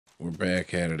We're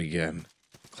back at it again.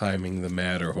 Climbing the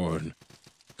Matterhorn.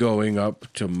 Going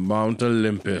up to Mount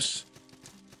Olympus.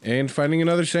 And finding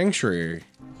another sanctuary.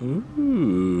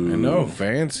 Ooh. I know,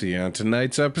 fancy. On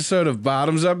tonight's episode of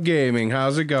Bottoms Up Gaming.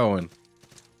 How's it going?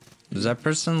 Does that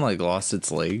person, like, lost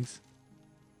its legs?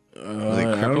 I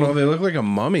don't know. They look like a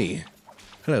mummy.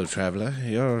 Hello, traveler.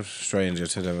 You're a stranger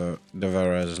to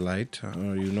Devara's light,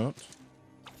 are you not?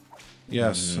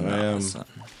 Yes, I am.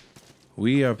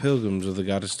 We are pilgrims of the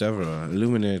goddess Devara,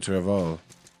 illuminator of all.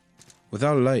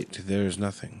 Without light, there is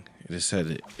nothing. It is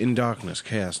said, in darkness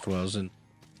chaos dwells, and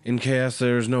in chaos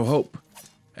there is no hope.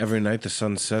 Every night the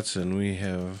sun sets, and we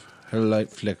have her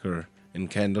light flicker in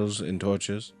candles and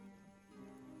torches.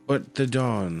 But the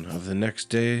dawn of the next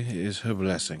day is her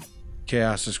blessing.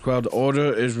 Chaos is quelled,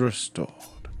 order is restored.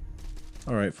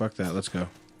 Alright, fuck that, let's go.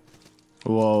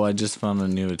 Whoa, I just found a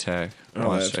new attack.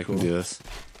 That's I cool. can do this.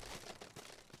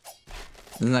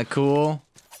 Isn't that cool?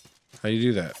 How do you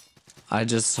do that? I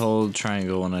just hold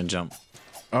triangle when I jump.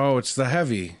 Oh, it's the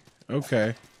heavy.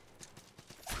 Okay.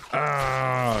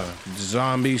 Ah,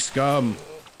 zombie scum.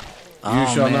 You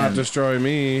shall not destroy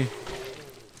me.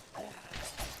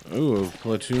 Ooh, a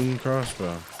platoon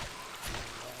crossbow.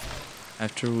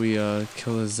 After we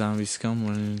kill the zombie scum,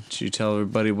 why don't you tell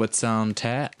everybody what's on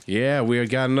tap? Yeah, we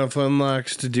got enough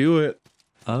unlocks to do it.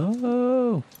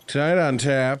 Oh. Tonight on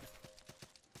tap,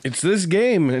 it's this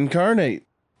game, Incarnate.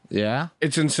 Yeah?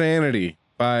 It's Insanity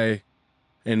by,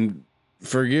 and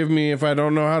forgive me if I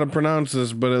don't know how to pronounce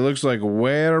this, but it looks like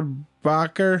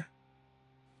Weyerbacher?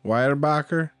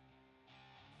 Weyerbacher?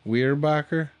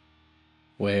 Weyerbacher?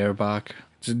 Weyerbacher.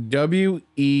 It's Weyerbacher.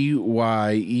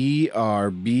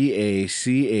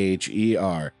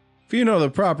 If you know the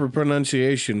proper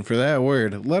pronunciation for that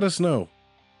word, let us know.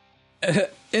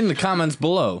 In the comments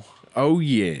below. Oh,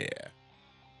 yeah.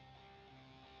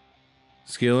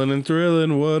 Skillin' and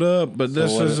thrilling, what up? But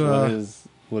this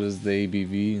what is the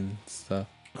ABV and stuff?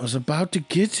 I was about to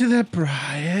get to that,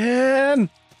 Brian.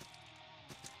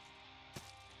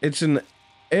 It's an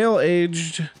ale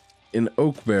aged in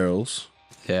oak barrels.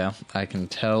 Yeah, I can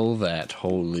tell that.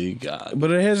 Holy God.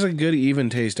 But it has a good even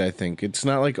taste, I think. It's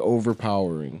not like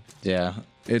overpowering. Yeah.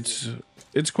 It's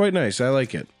quite nice. I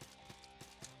like it.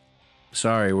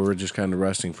 Sorry, we were just kind of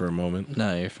resting for a moment.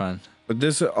 No, you're fine. But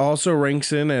this also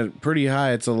ranks in at pretty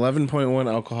high. It's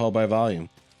 11.1 alcohol by volume.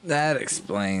 That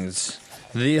explains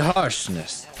the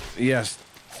harshness. Yes,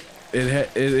 it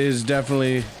is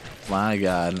definitely. My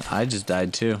God, I just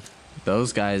died too.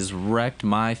 Those guys wrecked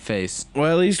my face.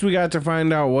 Well, at least we got to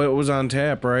find out what was on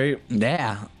tap, right?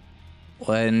 Yeah.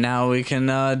 Well, and now we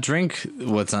can drink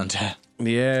what's on tap.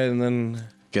 Yeah, and then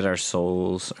get our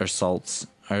souls, our salts,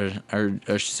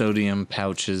 our sodium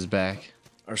pouches back.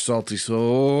 Our salty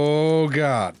soul. Oh,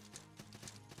 God.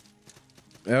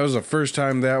 That was the first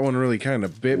time that one really kind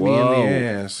of bit me in the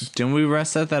ass. Didn't we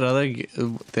rest at that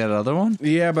other one?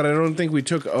 Yeah, but I don't think we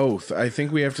took Oath. I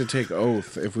think we have to take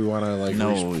Oath if we want to, like...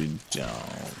 No, we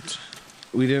don't.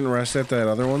 We didn't rest at that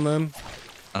other one, then?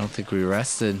 I don't think we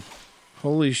rested.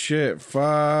 Holy shit.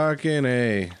 Fucking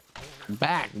A.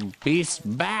 Back,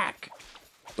 beast, back!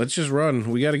 Let's just run.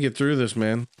 We got to get through this,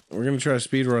 man. We're going to try to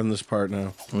speed run this part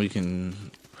now. We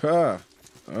can... Ha!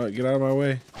 Get out of my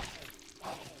way.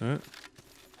 Huh?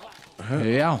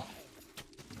 Yeah.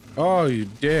 Oh, you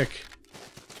dick.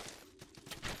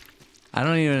 I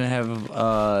don't even have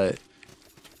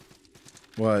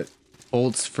What?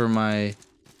 bolts for my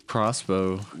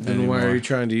crossbow. Then why are you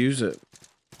trying to use it?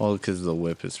 Well, because the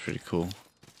whip is pretty cool.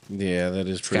 Yeah, that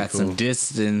is pretty Got cool. some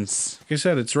distance. Like I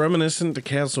said, it's reminiscent to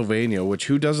Castlevania, which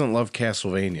who doesn't love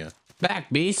Castlevania?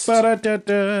 Back, beast. Bandits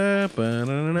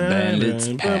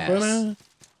pass.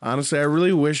 Honestly, I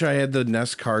really wish I had the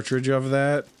NES cartridge of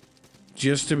that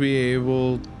just to be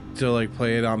able to like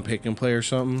play it on Pick and Play or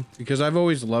something. Because I've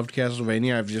always loved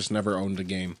Castlevania, I've just never owned a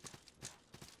game.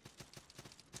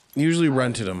 Usually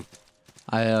rented them.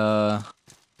 I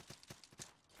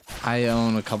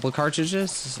own a couple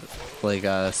cartridges, like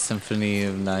Symphony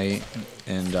of Night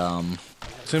and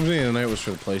Symphony of the Night was for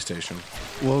the PlayStation.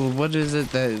 well, what is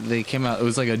it that they came out? It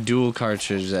was like a dual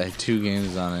cartridge that had 2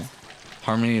 games on it.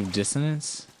 Harmony of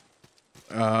Dissonance.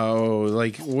 Oh,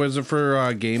 like was it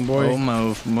for Game Boy? Oh,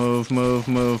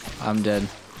 move! I'm dead.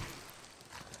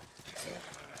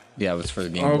 Yeah, it was for the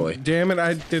Game Boy. Damn it!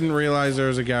 I didn't realize there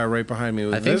was a guy right behind me.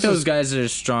 I think those guys are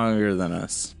stronger than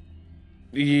us.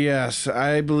 Yes,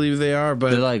 I believe they are, but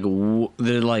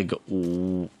they're like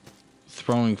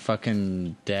throwing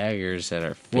fucking daggers at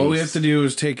our face. What we have to do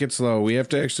is take it slow. We have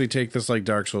to actually take this like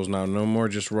Dark Souls now. No more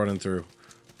just running through.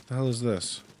 What the hell is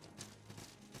this?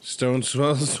 Stone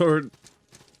swell sword.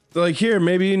 Like, here,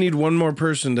 maybe you need one more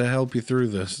person to help you through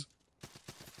this.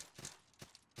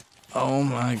 Oh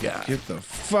my god. Get the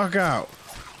fuck out.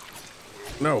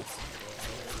 No.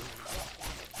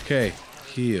 Okay,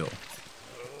 heal.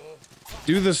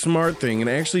 Do the smart thing and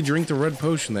actually drink the red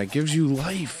potion. That gives you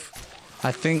life.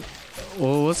 I think,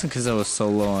 well, it wasn't because I was so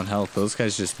low on health. Those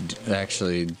guys just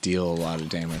actually deal a lot of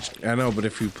damage. I know, but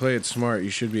if you play it smart,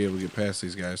 you should be able to get past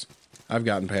these guys. I've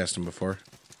gotten past them before.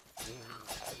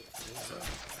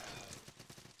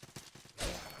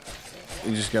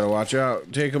 You just gotta watch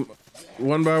out. Take them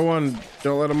one by one.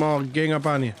 Don't let them all gang up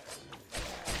on you.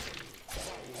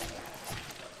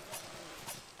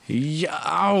 Yeah,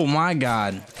 oh my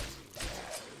god.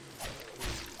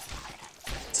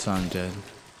 So I'm dead.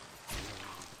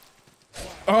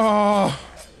 Oh!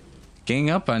 Gang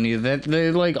up on you. That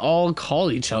they like all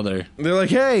call each other. They're like,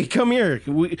 hey, come here.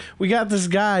 We got this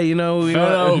guy, you know.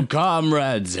 Fellow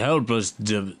comrades, help us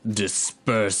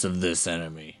disperse of this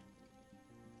enemy.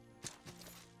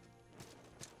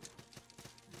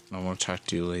 I want to talk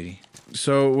to you, lady.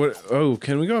 So what? Oh,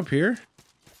 can we go up here?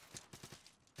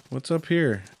 What's up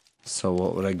here? So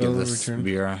what would I give this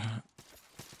beer?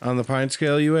 On the pint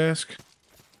scale, you ask?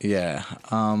 Yeah.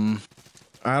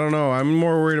 I don't know. I'm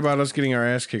more worried about us getting our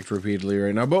ass kicked repeatedly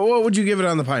right now. But what would you give it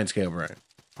on the pint scale, Brian?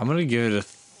 I'm gonna give it a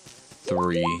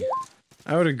 3.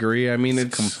 I would agree. I mean,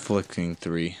 it's conflicting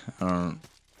 3. I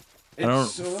don't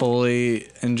fully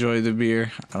enjoy the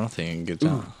beer. I don't think I can get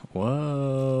down.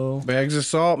 Whoa. Bags of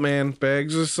salt, man.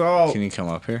 Bags of salt. Can you come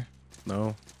up here?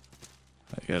 No.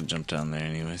 I gotta jump down there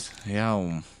anyways.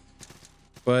 Yeah.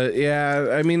 But yeah,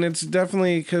 I mean, it's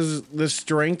definitely because the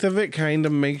strength of it kind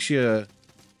of makes you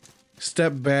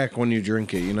step back when you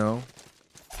drink it, you know?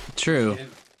 True.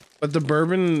 But the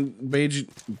bourbon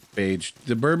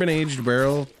aged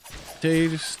barrel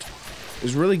taste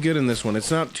is really good in this one.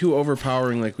 It's not too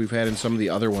overpowering like we've had in some of the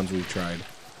other ones we've tried.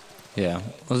 Yeah.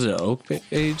 Was it oak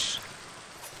aged?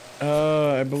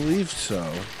 I believe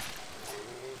so.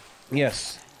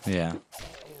 Yes. Yeah.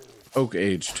 Oak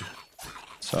aged.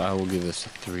 So I will give this a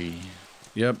 3.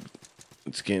 Yep.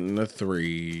 It's getting a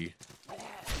 3.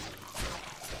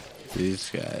 These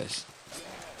guys.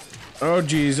 Oh,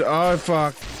 geez. Oh,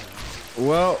 fuck.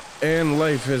 Well, and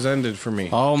life has ended for me.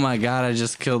 Oh my god, I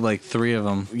just killed like 3 of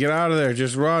them. Get out of there.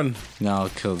 Just run. No, I'll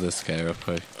kill this guy real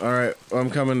quick. Alright, I'm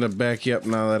coming to back you up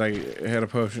now that I had a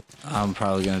potion. I'm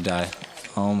probably gonna die.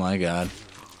 Oh my god.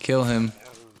 Kill him.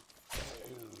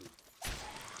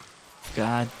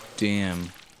 God damn.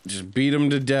 Just beat him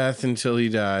to death until he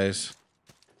dies.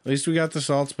 At least we got the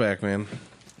salts back, man.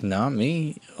 Not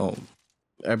me. Oh.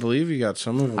 I believe you got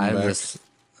some of them back.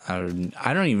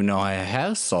 I don't even know I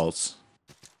have salts.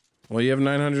 Well, you have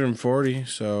 940,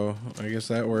 so I guess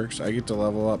that works. I get to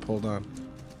level up. Hold on.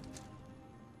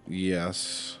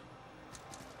 Yes.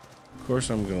 Of course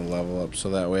I'm going to level up so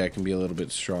that way I can be a little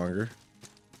bit stronger.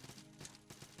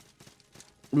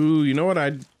 Ooh, you know what?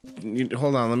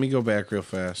 Hold on, let me go back real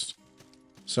fast.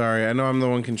 Sorry, I know I'm the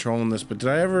one controlling this, but did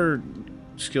I ever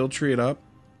skill tree it up?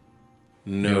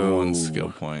 No. One skill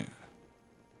point.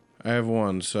 I have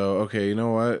 1, so okay, you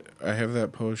know what? I have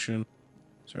that potion.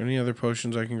 Is there any other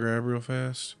potions I can grab real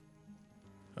fast?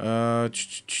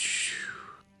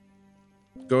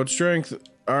 Goat strength.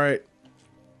 Alright.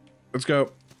 Let's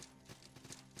go.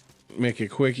 Make it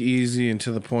quick, easy, and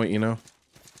to the point, you know?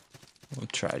 We'll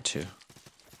try to.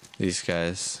 These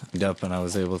guys, Dup, and I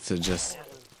was able to just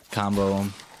combo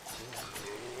them.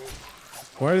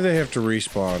 Why do they have to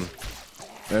respawn?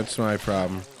 That's my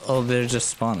problem. Oh, they're just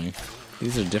spawning.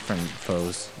 These are different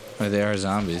foes. Or they are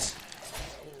zombies.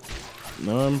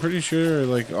 No, I'm pretty sure,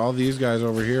 like, all these guys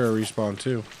over here are respawn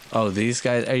too. Oh, these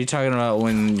guys? Are you talking about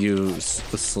when you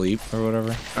sleep or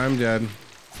whatever? I'm dead.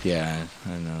 Yeah,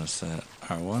 I noticed that.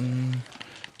 R1,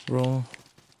 roll.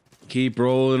 Keep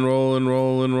rolling, rolling,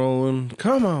 rolling, rolling.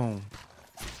 Come on.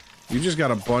 You just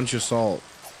got a bunch of salt.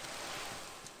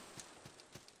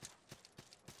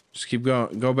 Just keep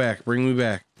going. Go back. Bring me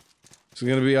back. It's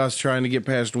going to be us trying to get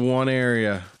past one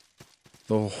area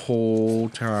the whole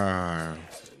time.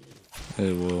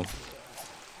 It will.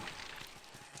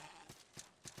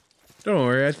 Don't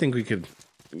worry. I think we could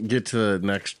get to the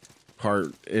next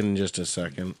part in just a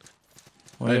second.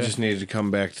 I just needed to come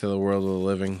back to the world of the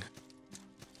living.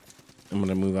 I'm going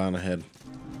to move on ahead.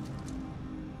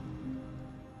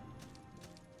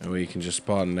 That way you can just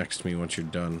spawn next to me once you're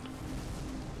done.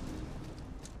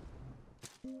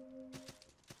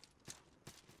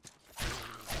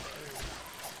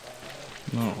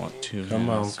 I don't want to. Come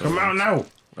on. Come on, no!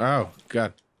 Oh,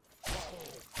 God.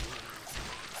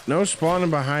 No spawning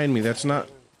behind me. That's not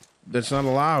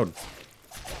allowed.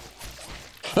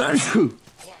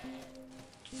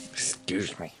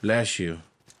 Excuse me. Bless you.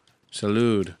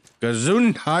 Salute.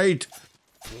 Gesundheit.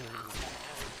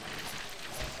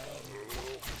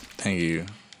 Thank you.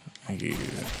 Thank you.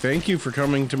 Thank you for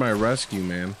coming to my rescue,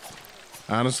 man.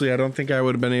 Honestly, I don't think I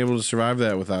would have been able to survive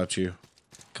that without you.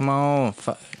 Come on.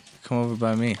 Come over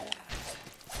by me.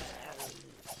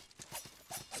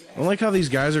 I don't like how these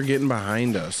guys are getting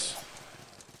behind us.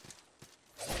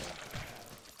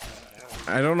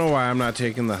 I don't know why I'm not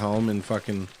taking the helm and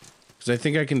fucking... Because I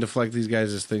think I can deflect these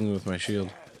guys' things with my shield.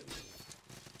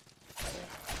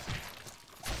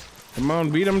 Come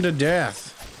on, beat them to death.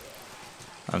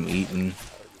 I'm eating.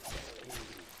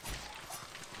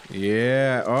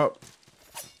 Yeah, oh.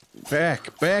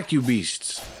 Back, you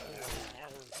beasts.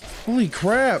 Holy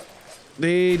crap.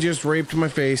 They just raped my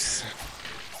face.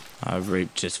 I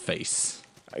raped his face.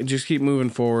 I just keep moving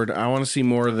forward. I want to see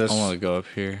more of this. I want to go up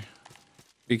here.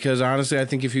 Because honestly, I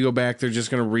think if you go back, they're just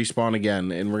going to respawn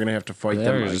again, and we're going to have to fight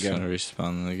them again. They're just going to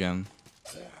respawn again.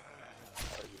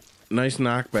 Nice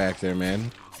knockback there,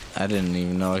 man. I didn't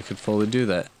even know I could fully do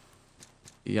that.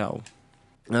 Yo.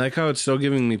 I like how it's still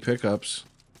giving me pickups.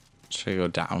 Should I go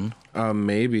down?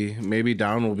 Maybe. Maybe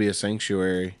down will be a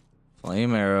sanctuary.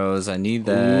 Flame arrows, I need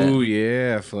that. Ooh,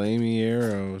 yeah, flamey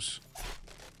arrows.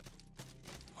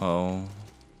 Oh,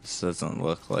 this doesn't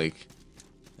look like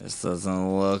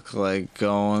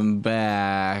going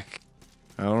back.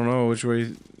 I don't know which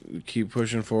way. Keep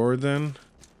pushing forward then.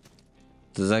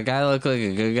 Does that guy look like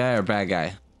a good guy or bad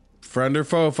guy? Friend or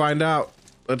foe, find out.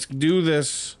 Let's do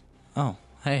this. Oh,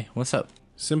 hey, what's up?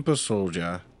 Simple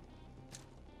soldier.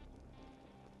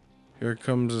 Here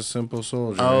comes a simple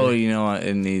soldier. Oh, you know what?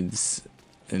 It needs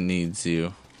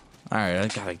you. All right, I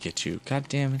gotta get you. God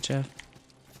damn it, Jeff.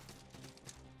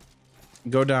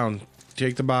 Go down.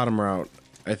 Take the bottom route.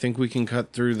 I think we can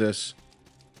cut through this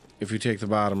if you take the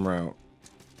bottom route.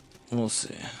 We'll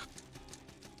see.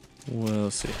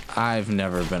 We'll see. I've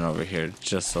never been over here,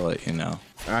 just to let you know.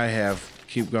 I have.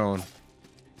 Keep going.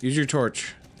 Use your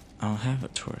torch. I don't have a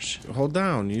torch. Hold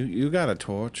down. You got a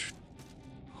torch.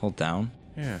 Hold down?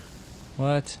 Yeah.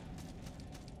 What?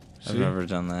 See? I've never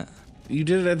done that. You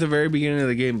did it at the very beginning of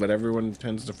the game, but everyone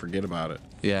tends to forget about it.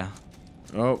 Yeah.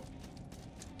 Oh.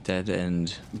 Dead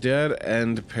End. Dead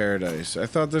End Paradise. I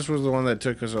thought this was the one that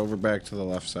took us over back to the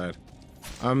left side.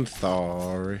 I'm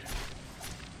sorry.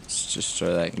 Let's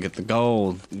destroy that and get the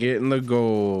gold. Getting the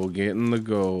gold. Getting the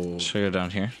gold. Should I go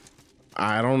down here?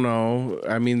 I don't know.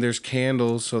 I mean, there's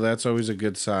candles, so that's always a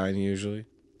good sign, usually.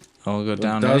 I'll go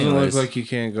down. It doesn't anyways. look like you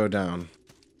can't go down.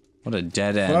 What a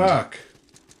dead end. Fuck.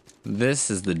 This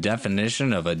is the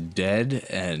definition of a dead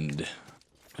end.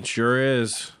 It sure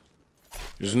is.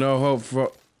 There's no hope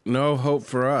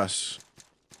for us.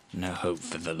 No hope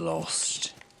for the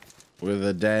lost. We're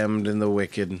the damned and the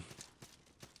wicked.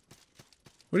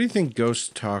 What do you think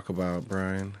ghosts talk about,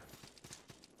 Brian?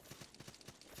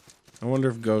 I wonder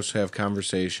if ghosts have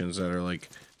conversations that are like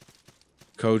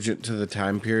cogent to the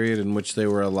time period in which they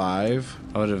were alive.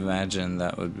 I would imagine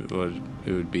that would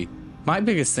it would be. My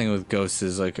biggest thing with ghosts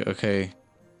is like, okay,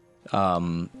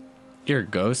 you're a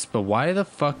ghost, but why the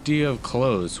fuck do you have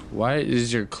clothes? Why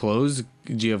is your clothes?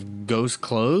 Do you have ghost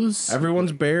clothes?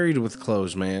 Everyone's buried with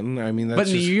clothes, man. I mean, that's but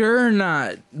just... you're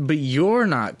not. But you're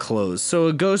not clothes. So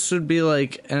a ghost would be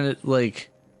like an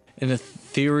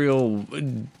ethereal,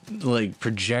 like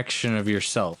projection of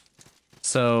yourself.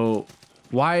 So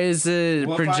why is it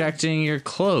projecting your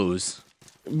clothes?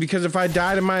 Because if I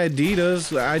died in my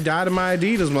Adidas, I died in my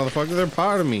Adidas, motherfucker. They're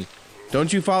part of me.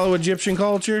 Don't you follow Egyptian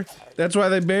culture? That's why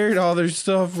they buried all their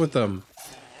stuff with them.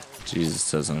 Jesus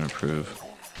doesn't approve.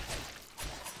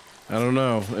 I don't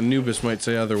know. Anubis might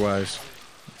say otherwise.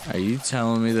 Are you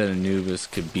telling me that Anubis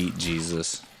could beat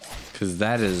Jesus? Because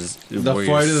that is the where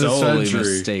fight you're of the solely century.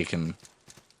 mistaken.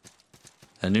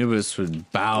 Anubis would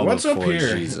bow What's up before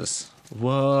here? Jesus.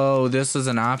 Whoa, this is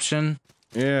an option?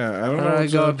 Yeah, I don't know. How did I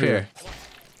what's go up here?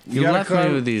 You left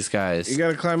me with these guys. You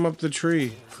gotta climb up the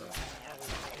tree.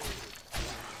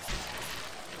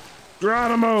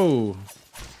 Geronimo!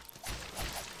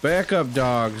 Back up,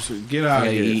 dogs. Get out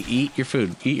of here. Eat your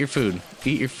food. Eat your food.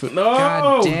 Eat your food. No!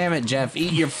 God damn it, Jeff.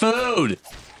 Eat your food.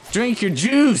 Drink your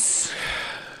juice.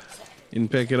 You can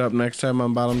pick it up next time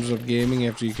on Bottoms Up Gaming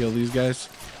after you kill these guys.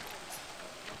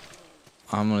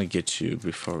 I'm gonna get you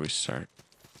before we start.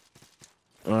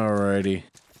 Alrighty.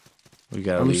 We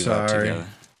gotta leave out together.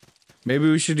 Maybe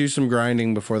we should do some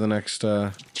grinding before the next,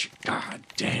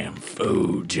 Goddamn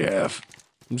food, Jeff.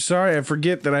 I'm sorry, I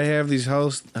forget that I have these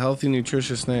healthy,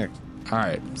 nutritious snacks.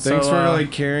 Alright. Thanks for,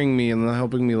 like, carrying me and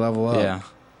helping me level up. Yeah.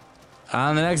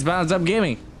 On the next Bounce Up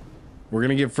Gaming. We're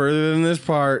gonna get further than this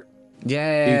part.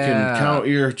 Yeah. You can count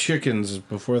your chickens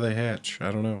before they hatch.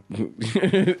 I don't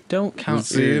know. Don't count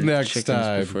See your you next chickens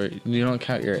time. before you don't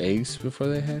count your eggs before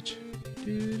they hatch.